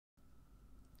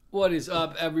What is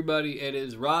up, everybody? It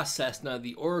is Ross Cessna,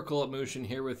 the Oracle at Mushin,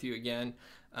 here with you again.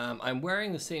 I'm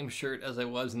wearing the same shirt as I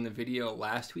was in the video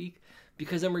last week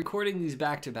because I'm recording these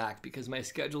back to back because my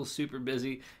schedule is super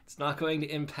busy. It's not going to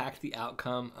impact the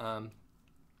outcome.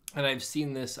 And I've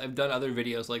seen this, I've done other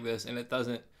videos like this, and it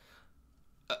doesn't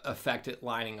affect it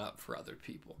lining up for other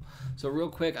people. So real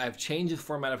quick, I've changed the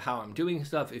format of how I'm doing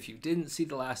stuff. If you didn't see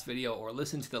the last video or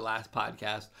listen to the last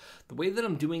podcast, the way that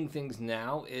I'm doing things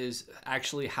now is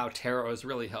actually how tarot has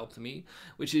really helped me,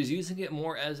 which is using it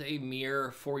more as a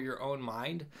mirror for your own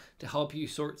mind to help you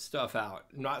sort stuff out.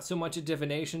 Not so much a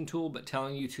divination tool, but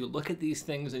telling you to look at these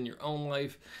things in your own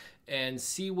life and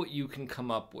see what you can come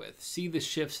up with. See the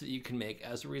shifts that you can make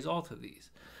as a result of these.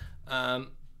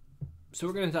 So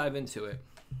we're going to dive into it.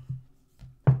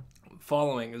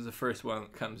 Following is the first one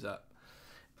that comes up.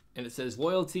 And it says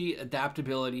loyalty,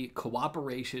 adaptability,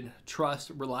 cooperation,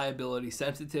 trust, reliability,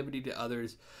 sensitivity to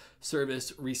others,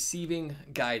 service, receiving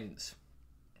guidance.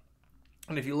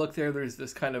 And if you look there, there's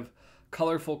this kind of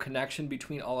colorful connection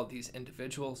between all of these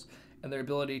individuals and their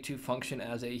ability to function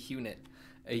as a unit.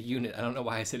 A unit. I don't know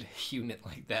why I said unit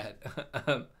like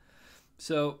that.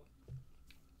 So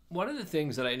one of the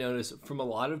things that I notice from a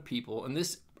lot of people, and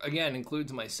this again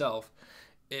includes myself,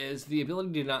 is the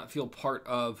ability to not feel part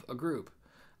of a group.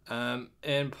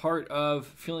 And part of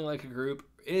feeling like a group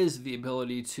is the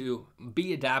ability to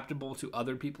be adaptable to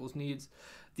other people's needs,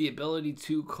 the ability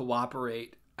to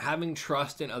cooperate, having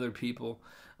trust in other people,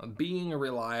 being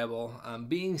reliable,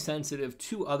 being sensitive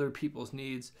to other people's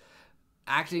needs,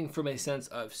 acting from a sense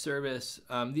of service,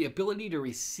 the ability to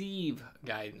receive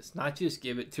guidance, not just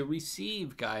give it, to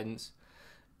receive guidance,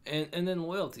 and then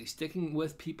loyalty, sticking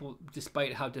with people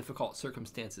despite how difficult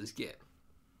circumstances get.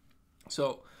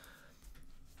 So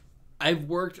I've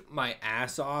worked my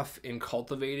ass off in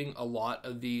cultivating a lot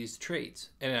of these traits,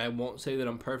 and I won't say that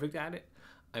I'm perfect at it.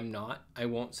 I'm not. I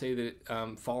won't say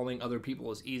that following other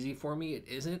people is easy for me. It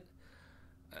isn't.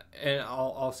 And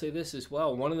I'll say this as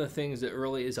well. One of the things that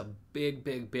really is a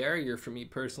big barrier for me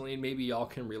personally, and maybe y'all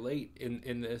can relate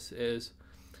in this, is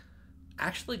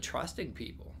actually trusting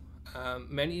people.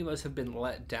 Many of us have been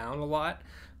let down a lot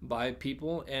by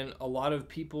people, and a lot of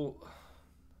people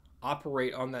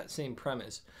operate on that same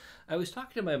premise. I was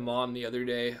talking to my mom the other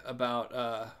day about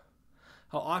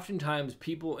how oftentimes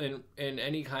people in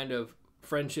any kind of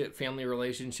friendship, family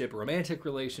relationship, romantic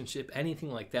relationship,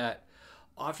 anything like that,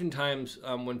 oftentimes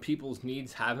when people's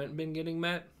needs haven't been getting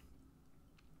met,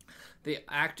 they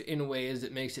act in ways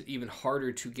that makes it even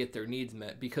harder to get their needs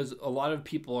met, because a lot of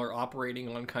people are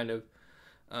operating on kind of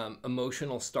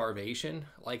emotional starvation,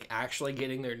 like actually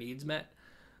getting their needs met.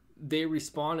 They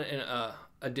respond in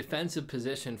a defensive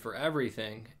position for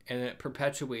everything, and it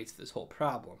perpetuates this whole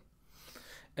problem.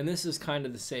 And this is kind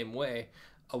of the same way.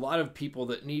 A lot of people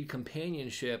that need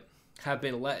companionship have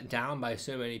been let down by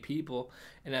so many people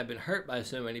and have been hurt by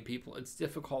so many people. It's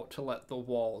difficult to let the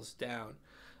walls down.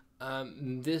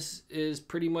 This is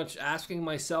pretty much asking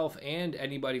myself and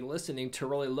anybody listening to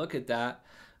really look at that.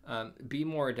 Be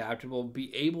more adaptable,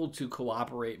 be able to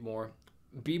cooperate more,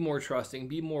 be more trusting,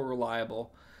 be more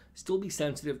reliable, still be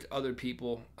sensitive to other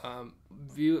people,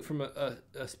 view it from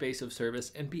a space of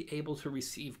service, and be able to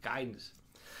receive guidance.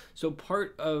 So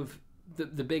part of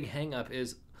the big hang up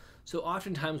is, so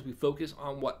oftentimes we focus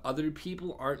on what other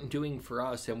people aren't doing for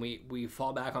us, and we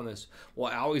fall back on this,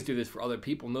 well, I always do this for other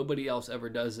people, nobody else ever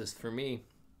does this for me.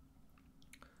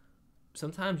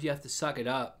 Sometimes you have to suck it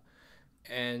up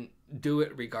and do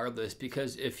it regardless,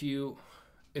 because if you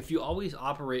always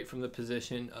operate from the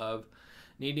position of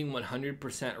needing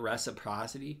 100%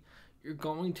 reciprocity, you're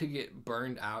going to get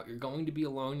burned out, you're going to be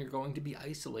alone, you're going to be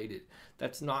isolated.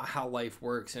 That's not how life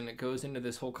works. And it goes into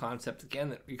this whole concept again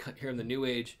that we hear in the new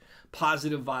age,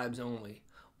 positive vibes only.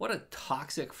 What a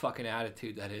toxic fucking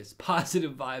attitude that is.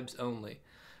 Positive vibes only.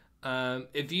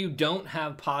 If you don't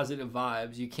have positive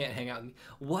vibes, you can't hang out.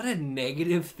 What a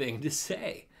negative thing to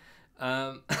say.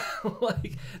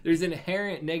 Like, there's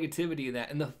inherent negativity in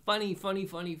that. And the funny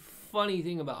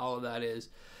thing about all of that is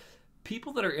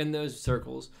people that are in those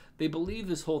circles, they believe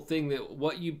this whole thing that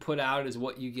what you put out is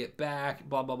what you get back,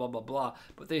 blah, blah, blah, blah, blah.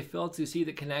 But they fail to see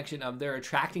the connection of they're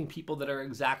attracting people that are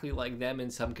exactly like them in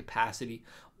some capacity,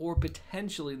 or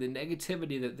potentially the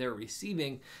negativity that they're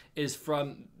receiving is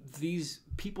from these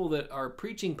people that are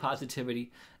preaching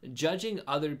positivity, judging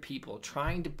other people,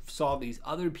 trying to solve these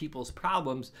other people's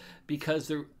problems because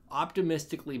they're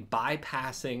optimistically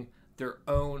bypassing their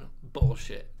own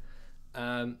bullshit.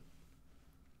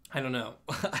 I don't know.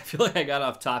 I feel like I got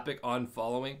off topic on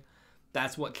following.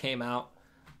 That's what came out.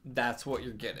 That's what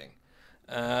you're getting.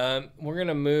 We're going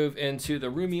to move into the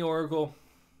Rumi Oracle.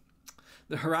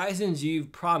 The horizons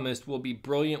you've promised will be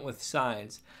brilliant with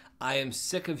signs. I am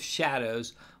sick of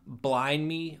shadows. Blind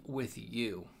me with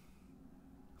you.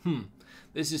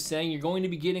 This is saying you're going to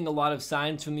be getting a lot of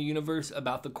signs from the universe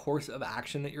about the course of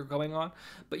action that you're going on,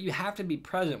 but you have to be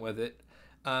present with it.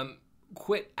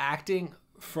 Quit acting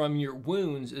from your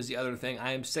wounds is the other thing.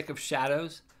 I am sick of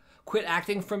shadows. Quit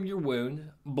acting from your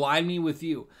wound. Blind me with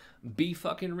you. Be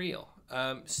fucking real.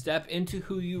 Step into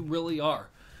who you really are.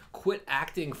 Quit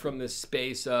acting from this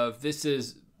space of this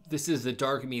is the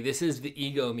dark me. This is the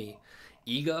ego me.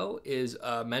 Ego is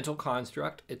a mental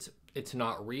construct. It's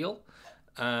not real.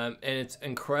 And it's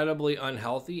incredibly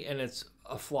unhealthy, and it's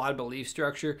a flawed belief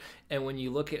structure. And when you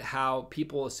look at how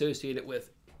people associate it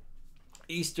with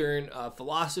Eastern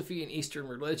philosophy and Eastern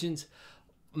religions,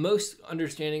 most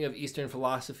understanding of Eastern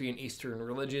philosophy and Eastern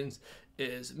religions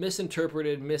is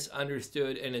misinterpreted,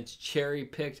 misunderstood, and it's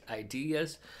cherry-picked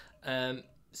ideas.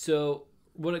 So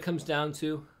what it comes down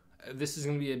to, this is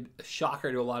going to be a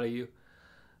shocker to a lot of you,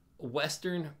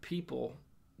 Western people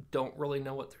don't really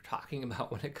know what they're talking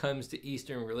about when it comes to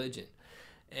Eastern religion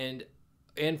and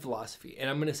philosophy. And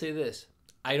I'm going to say this,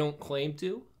 I don't claim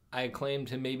to. I claim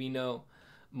to maybe know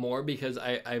more because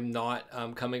I'm not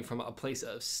coming from a place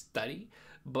of study,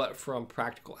 but from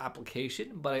practical application.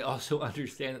 But I also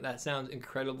understand that sounds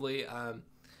incredibly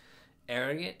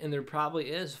arrogant, and there probably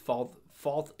is fault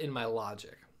in my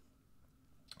logic.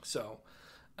 So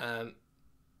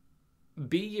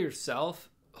be yourself,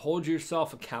 hold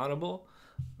yourself accountable,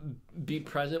 be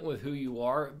present with who you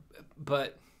are,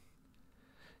 but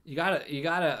you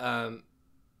gotta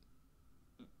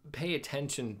pay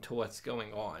attention to what's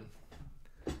going on.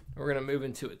 We're gonna move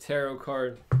into a tarot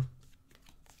card,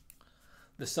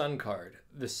 the Sun card.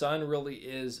 The Sun really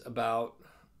is about,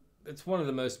 it's one of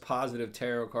the most positive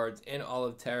tarot cards in all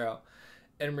of tarot.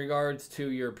 In regards to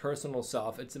your personal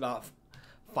self, it's about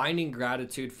finding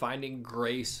gratitude, finding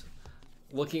grace,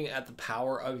 looking at the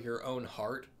power of your own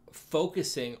heart,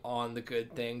 focusing on the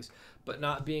good things, but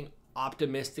not being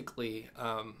optimistically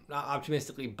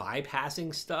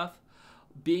bypassing stuff,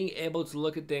 being able to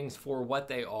look at things for what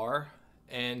they are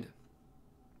and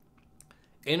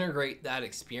integrate that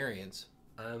experience.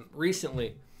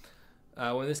 Recently,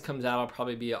 when this comes out, I'll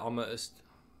probably be almost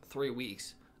 3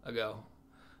 weeks ago,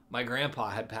 my grandpa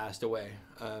had passed away,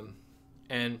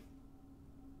 and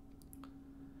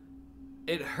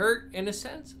it hurt in a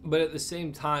sense, but at the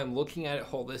same time, looking at it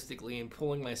holistically and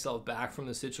pulling myself back from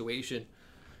the situation,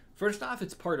 first off,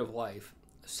 it's part of life.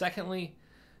 Secondly,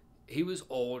 he was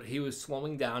old, he was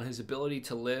slowing down, his ability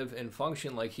to live and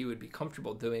function like he would be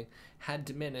comfortable doing had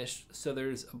diminished, so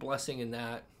there's a blessing in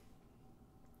that.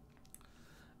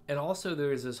 And also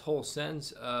there's this whole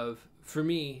sense of, for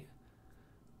me,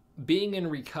 being in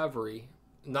recovery,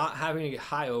 not having to get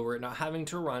high over it, not having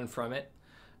to run from it,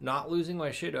 not losing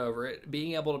my shit over it,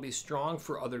 being able to be strong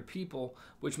for other people,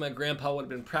 which my grandpa would have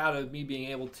been proud of me being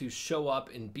able to show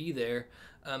up and be there,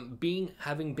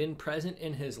 having been present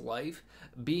in his life,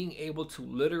 being able to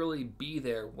literally be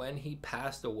there when he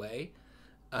passed away.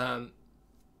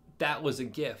 That was a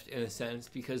gift in a sense,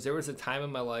 because there was a time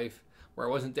in my life where I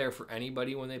wasn't there for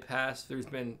anybody when they passed. There's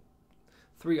been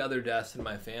 3 other deaths in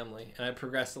my family, and I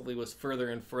progressively was further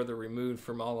and further removed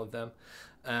from all of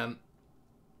them.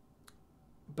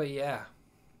 But yeah,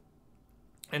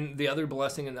 and the other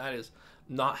blessing in that is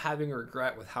not having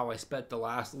regret with how I spent the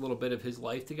last little bit of his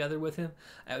life together with him.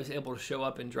 I was able to show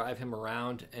up and drive him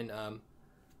around and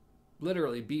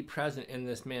literally be present in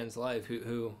this man's life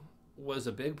who was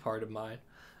a big part of mine.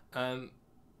 And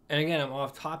again, I'm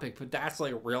off topic, but that's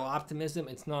like real optimism.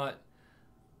 It's not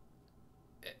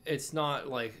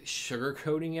like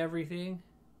sugarcoating everything,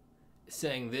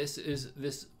 saying this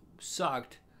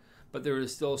sucked, but there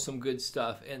is still some good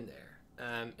stuff in there.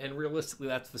 And realistically,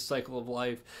 that's the cycle of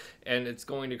life, and it's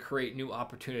going to create new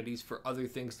opportunities for other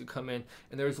things to come in.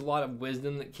 And there's a lot of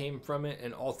wisdom that came from it,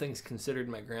 and all things considered,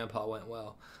 my grandpa went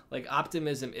well. Like,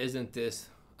 optimism isn't this,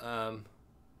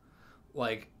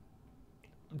 like,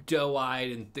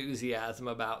 doe-eyed enthusiasm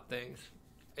about things.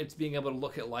 It's being able to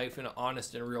look at life in an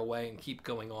honest and real way and keep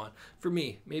going on. For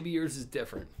me, maybe yours is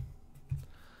different.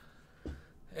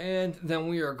 And then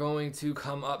we are going to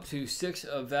come up to 6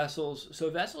 of vessels. So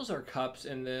vessels are cups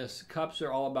in this. Cups are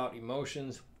all about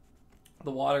emotions.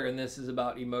 The water in this is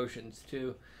about emotions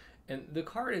too. And the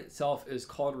card itself is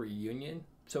called Reunion.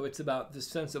 So it's about the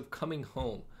sense of coming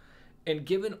home. And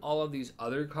given all of these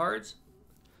other cards,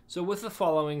 so with the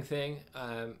following thing,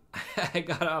 I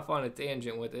got off on a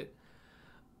tangent with it.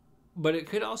 But it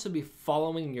could also be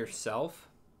following yourself,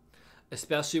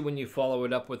 especially when you follow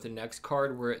it up with the next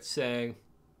card where it's saying,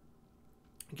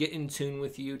 get in tune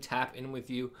with you, tap in with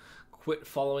you, quit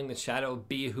following the shadow,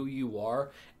 be who you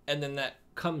are. And then that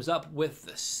comes up with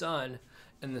the sun,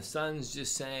 and the sun's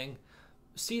just saying,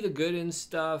 see the good in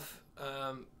stuff,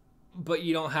 but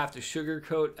you don't have to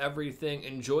sugarcoat everything.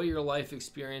 Enjoy your life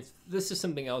experience. This is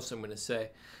something else I'm going to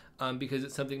say, because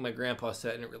it's something my grandpa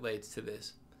said and it relates to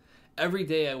this. Every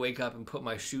day I wake up and put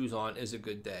my shoes on is a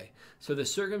good day. So the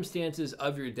circumstances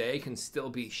of your day can still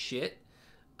be shit,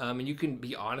 and you can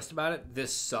be honest about it.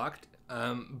 This sucked,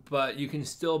 but you can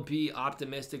still be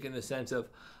optimistic in the sense of,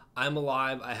 I'm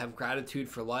alive, I have gratitude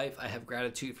for life, I have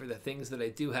gratitude for the things that I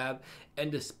do have, and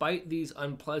despite these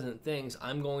unpleasant things,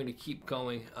 I'm going to keep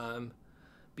going,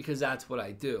 because that's what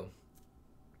I do.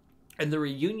 And the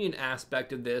reunion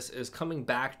aspect of this is coming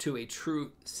back to a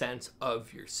true sense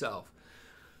of yourself.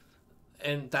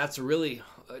 And that's really,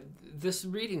 this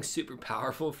reading's super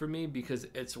powerful for me because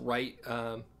it's right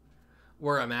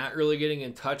where I'm at, really getting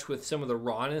in touch with some of the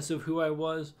rawness of who I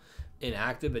was in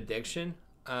active addiction.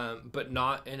 But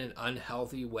not in an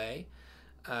unhealthy way.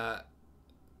 But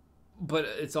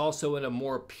it's also in a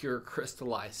more pure,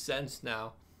 crystallized sense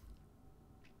now.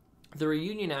 The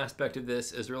reunion aspect of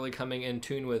this is really coming in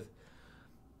tune with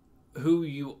who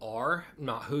you are,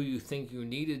 not who you think you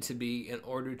needed to be in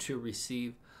order to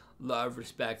receive love,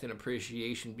 respect, and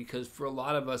appreciation. Because for a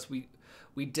lot of us, we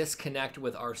disconnect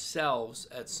with ourselves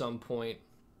at some point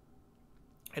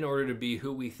in order to be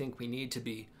who we think we need to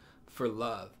be for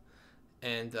love.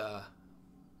 And,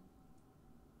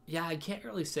 yeah, I can't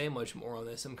really say much more on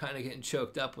this. I'm kind of getting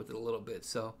choked up with it a little bit.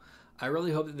 So I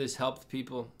really hope that this helped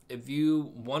people. If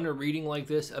you want a reading like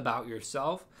this about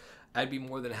yourself, I'd be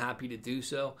more than happy to do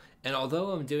so. And although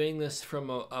I'm doing this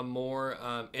from a more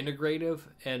integrative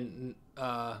and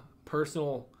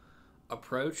personal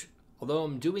approach, although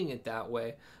I'm doing it that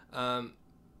way,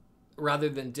 rather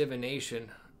than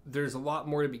divination, there's a lot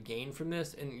more to be gained from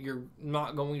this, and you're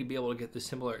not going to be able to get the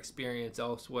similar experience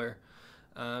elsewhere.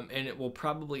 And it will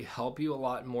probably help you a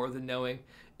lot more than knowing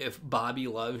if Bobby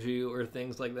loves you or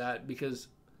things like that, because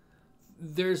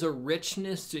there's a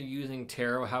richness to using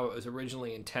tarot how it was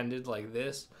originally intended like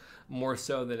this, more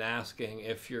so than asking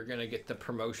if you're going to get the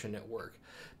promotion at work.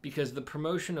 Because the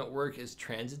promotion at work is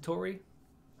transitory.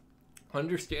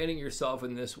 Understanding yourself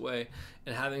in this way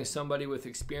and having somebody with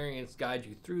experience guide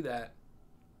you through that,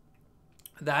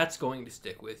 that's going to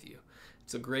stick with you.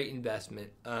 It's a great investment.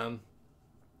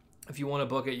 If you want to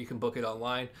book it, you can book it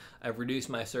online. I've reduced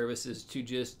my services to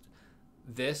just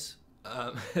this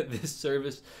this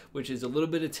service, which is a little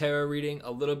bit of tarot reading,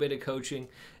 a little bit of coaching,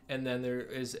 and then there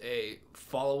is a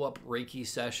follow-up Reiki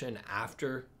session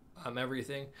after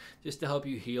everything, just to help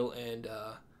you heal and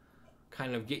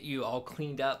kind of get you all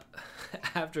cleaned up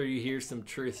after you hear some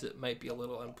truths that might be a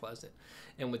little unpleasant.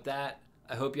 And with that,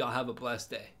 I hope y'all have a blessed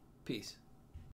day. Peace.